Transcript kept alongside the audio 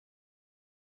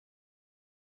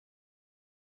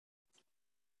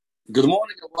Good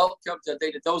morning and welcome to a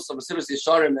daily dose of Mesilas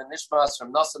Yesharim and Nishmas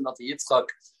from Nasan Nati Yitzchak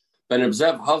Ben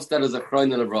Rebzev Havstad as a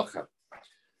Chroin and a Bracha.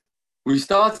 We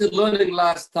started learning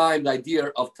last time the idea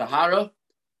of Tahara,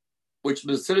 which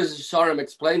Mesilas Yesharim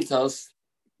explained to us,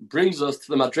 brings us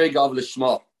to the Madrega of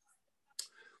L'Shma.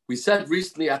 We said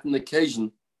recently at an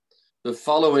occasion the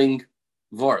following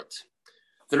word.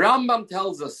 The Rambam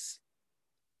tells us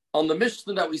on the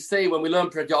Mishnah that we say when we learn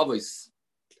Perek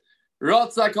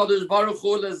Ratza Kadosh Baruch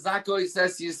Hu lezakoi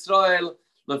says Yisrael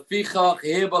lefichach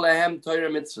heba lehem Torah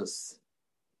mitzvos.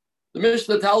 The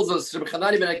Mishnah tells us, Rabbi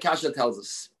Chanani ben Akasha tells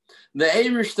us, the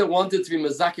Eirishter wanted to be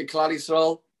Mezakeh Klal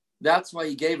Yisrael. That's why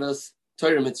he gave us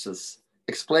Torah mitzvos.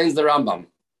 Explains the Rambam.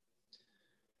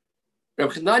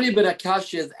 Rabbi Chanani ben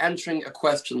Akasha is answering a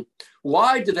question.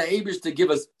 Why did the Eirishter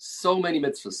give us so many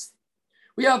mitzvos?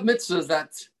 We have mitzvahs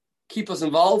that keep us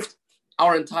involved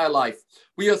our entire life.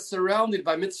 We are surrounded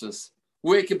by mitzvahs.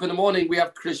 Wake up in the morning, we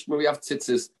have Krishma, we have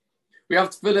tzitzis, we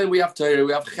have tefillin, we have Torah,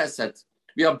 we have chesed,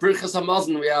 we have birchas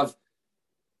hamazon, we have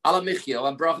alamichia, we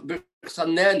have birchas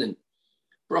hanenin,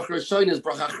 bracha rishonos,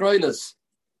 bracha achronos,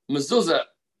 mezuzah.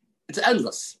 It's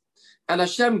endless. And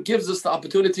Hashem gives us the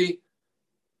opportunity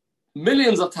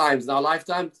millions of times in our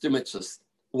lifetime to do mitzvahs.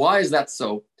 Why is that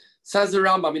so? Says the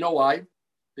Rambam, you know why?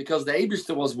 Because the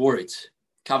Eibishter was worried.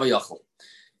 Kavayachal.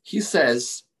 He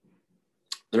says,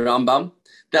 the Rambam,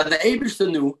 that the Eibishter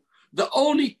knew the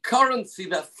only currency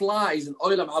that flies in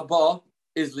Olam Haba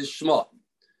is L'Shma.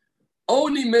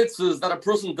 Only mitzvahs that a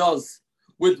person does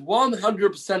with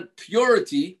 100%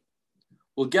 purity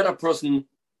will get a person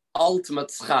ultimate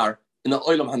schar in the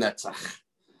Olam HaNetzach.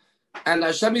 And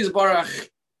Hashem Yisbarach,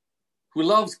 who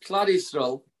loves Klal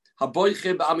Yisrael,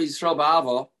 Haboiche B'Am Yisrael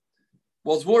Ba'ava,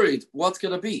 was worried, what's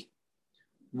going to be?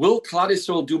 Will Klal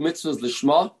Yisrael do mitzvahs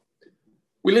L'Shma?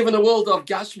 We live in a world of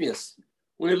Gashmias.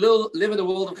 We live in a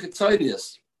world of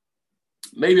Chitzonius.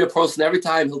 Maybe a person, every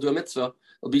time he'll do a mitzvah,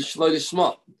 it'll be Shloi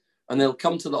L'Shma, and they'll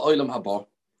come to the Olam Haba.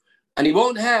 And he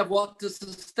won't have what to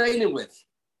sustain him with.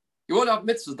 He won't have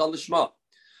mitzvahs done L'Shma.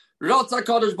 Ratza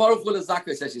Kadosh Baruch Hu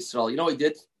lezakoi says Yisrael. You know what he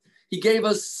did? He gave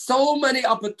us so many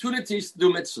opportunities to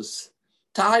do mitzvahs,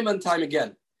 time and time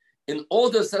again. In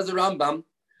order, says the Rambam,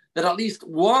 that at least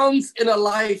once in a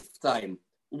lifetime,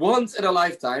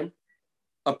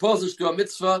 a person should do a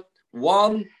mitzvah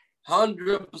 100%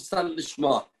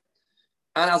 L'Shma.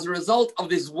 And as a result of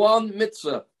this one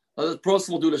mitzvah that the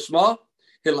person will do L'Shma,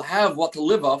 he'll have what to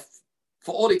live off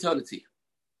for all eternity.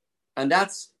 And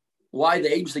that's why the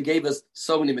Eibishter gave us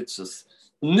so many mitzvahs.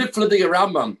 Nifladig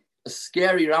Rambam, a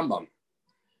scary Rambam.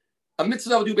 A mitzvah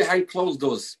that we do behind closed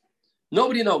doors.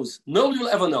 Nobody knows. Nobody will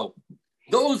ever know.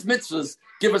 Those mitzvahs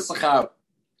give us sachar.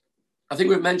 I think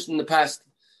we've mentioned in the past,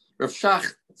 Rav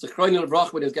Shach, when he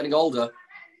was getting older,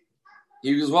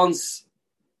 he was once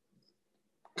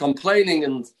complaining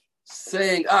and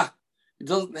saying, he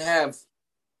doesn't have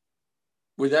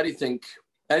with anything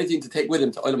to take with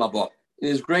him to Olam Haba. In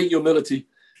his great humility,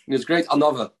 in his great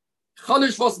anava.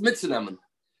 Chanish was mitzinemen.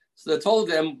 So they told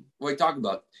him what he talked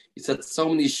about. He said, so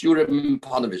many shurim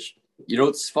panavish. You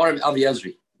wrote Sfarim Avi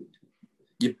Ezri.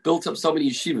 You built up so many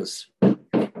yeshivas.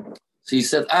 So he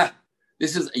said,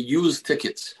 this is a used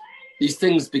ticket. These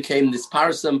things became this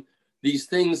parasum. These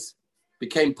things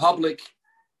became public.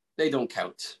 They don't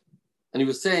count. And he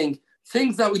was saying,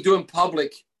 things that we do in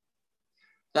public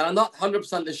that are not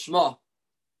 100% L'Shma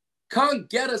can't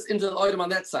get us into the Olam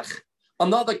HaNetzach,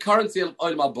 another currency of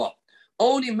Olam Haba.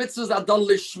 Only mitzvahs that are done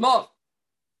L'Shma,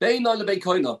 Beina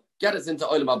leBeikoina, get us into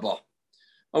Olam Haba.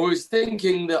 And we were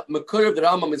thinking that Makur of the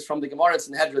Rambam is from the Gemara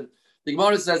in Hedron. The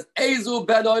Gemara says, Ezu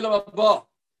ben Olam Haba.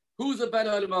 Who's a ben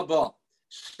Olam Haba?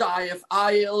 Shayef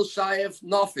Ayel, Shayef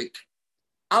Nafik.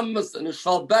 Amos and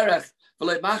Shal Berech,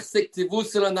 V'leimachzik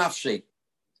Tivusil and Nafshi.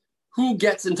 Who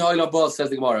gets into Olam Haba, says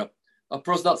the Gemara? A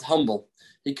person that's humble.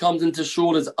 He comes into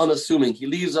shul as unassuming. He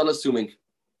leaves unassuming.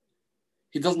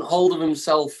 He doesn't hold of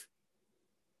himself.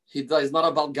 He's not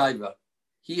a Balgaiva.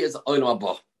 He is Olam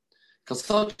Haba. Because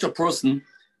such a person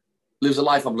lives a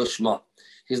life of L'Shma.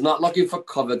 He's not looking for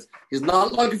covet. He's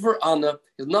not looking for honor.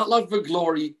 He's not looking for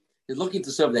glory. He's looking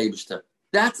to serve the Eibishter.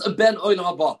 That's a ben Olam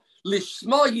Haba.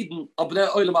 L'Shma Yidin a ben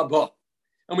Olam Haba.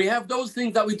 And we have those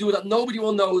things that we do that nobody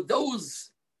will know.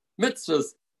 Those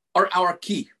mitzvahs are our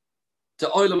key to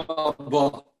Olam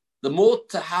Haba. The more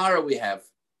Tahara we have,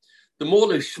 the more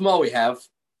L'Shma we have,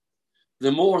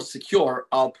 the more secure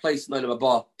our place in Olam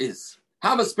Haba is.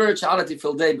 Have a spirituality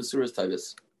filled day, B'suras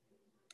Tavis.